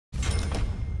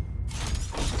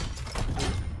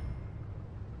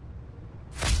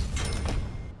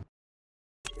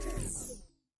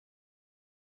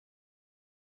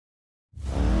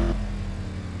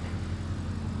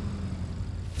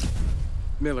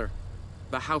Miller,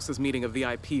 the house is meeting a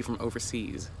VIP from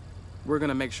overseas. We're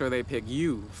gonna make sure they pick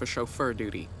you for chauffeur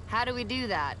duty. How do we do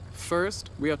that?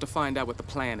 First, we have to find out what the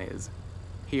plan is.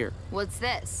 Here. What's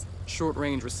this?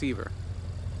 Short-range receiver.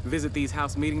 Visit these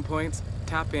house meeting points,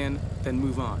 tap in, then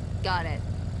move on. Got it.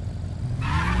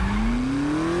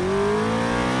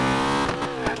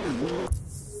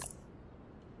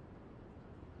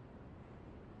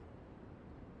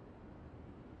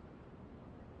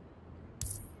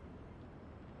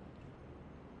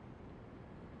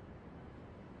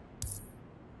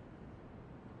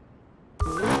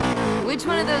 Which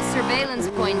one of those surveillance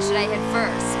points should I hit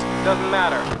first? Doesn't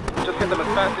matter. Just hit them as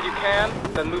fast as you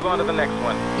can, then move on to the next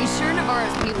one. You sure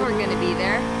Navarro's people are gonna be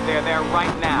there? They're there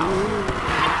right now.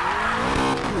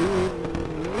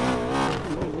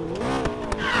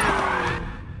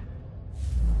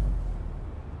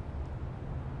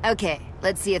 Okay,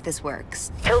 let's see if this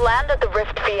works. He'll land at the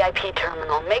Rift VIP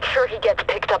terminal. Make sure he gets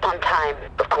picked up on time.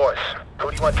 Of course.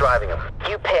 Who do you want driving him?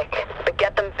 You pick, but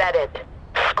get them vetted.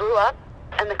 Screw up,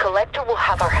 and the collector will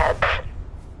have our heads.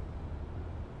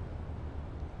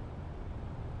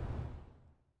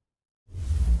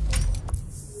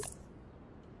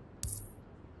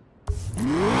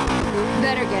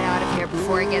 Better get out of here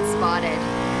before it gets spotted.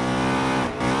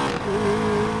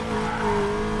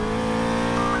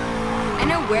 I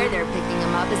know where they're picking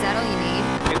him up. Is that all you need?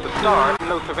 It's a start,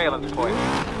 no surveillance points.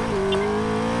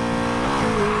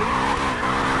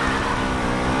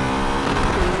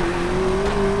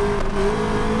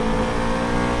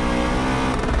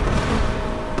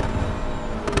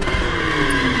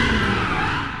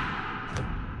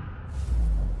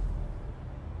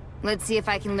 Let's see if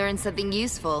I can learn something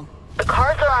useful. The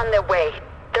cars are on their way.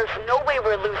 There's no way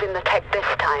we're losing the tech this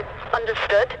time.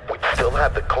 Understood? We'd still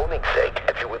have the Koenigsegg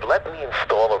if you would let me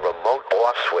install a remote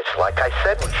off switch like I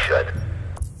said we should.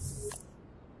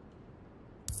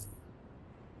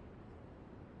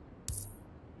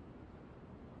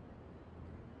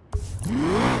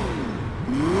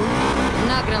 I'm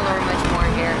not gonna learn much more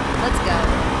here. Let's go.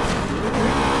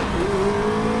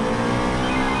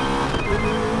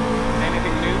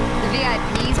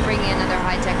 VIP's bringing another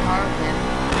high-tech car with him.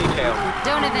 Detail.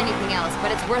 Don't have anything else,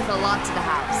 but it's worth a lot to the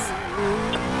house.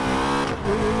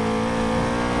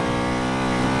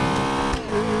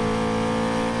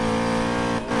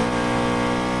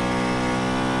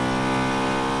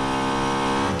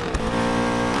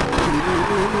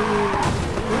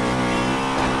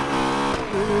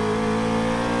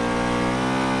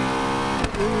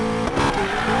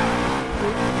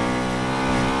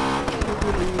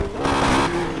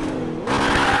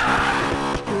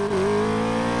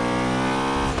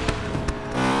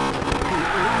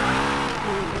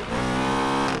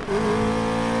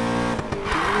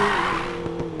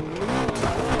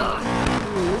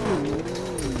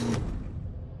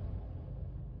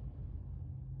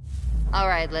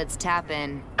 Alright, let's tap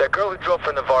in. That girl who drove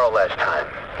for Navarro last time,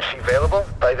 is she available,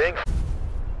 I think?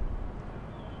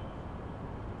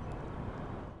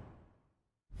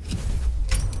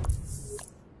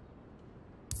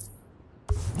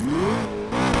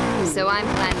 So I'm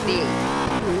plan B.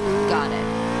 Got it.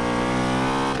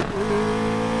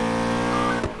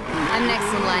 I'm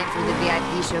next in line for the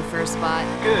VIP chauffeur spot.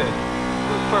 Good.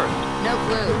 Who's first? No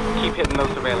clue. Keep hitting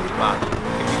those surveillance spots.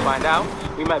 If we find out,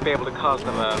 we might be able to cause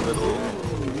them a little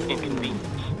inconvenience.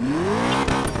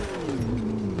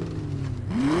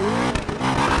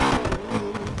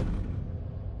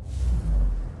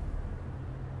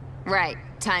 Right.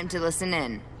 Time to listen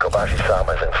in.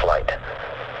 Kobashi-sama's in flight.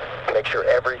 Make sure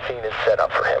everything is set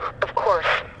up for him. Of course.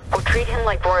 We'll treat him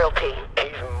like royalty.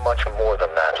 He's much more than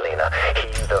that, Lena.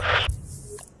 He's the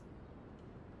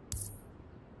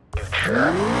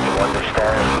future. You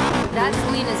understand? That's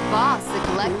Lena's boss, the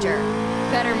collector.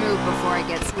 Better move before I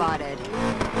get spotted.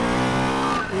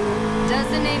 Does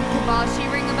the name Kabashi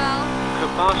ring a bell?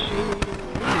 Kabashi?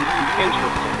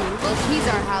 Interesting. Well, he's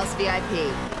our house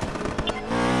VIP.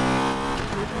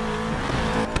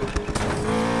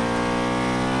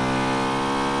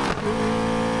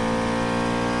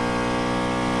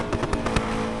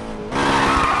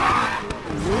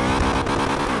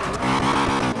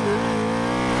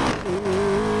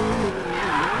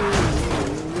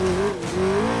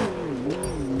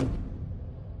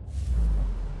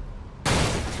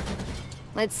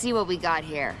 Let's see what we got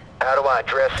here. How do I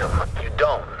address him? You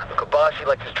don't. Kobashi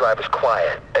likes his drivers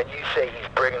quiet. And you say he's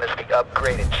bringing us the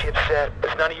upgraded chipset?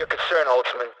 It's none of your concern,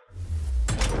 Holtzman.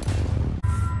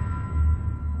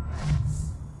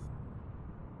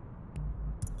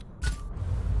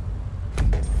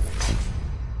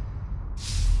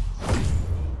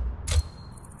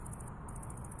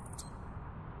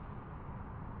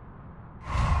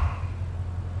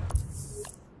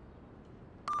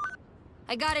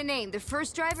 I got a name. The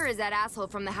first driver is that asshole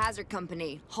from the hazard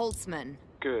company, Holtzman.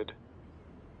 Good.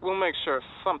 We'll make sure if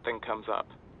something comes up.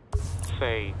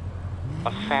 Say,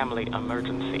 a family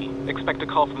emergency. Expect a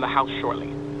call from the house shortly.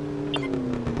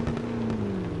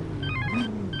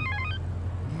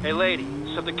 Hey lady,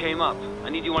 something came up. I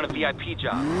need you on a VIP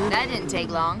job. That didn't take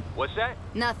long. What's that?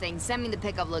 Nothing. Send me the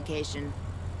pickup location.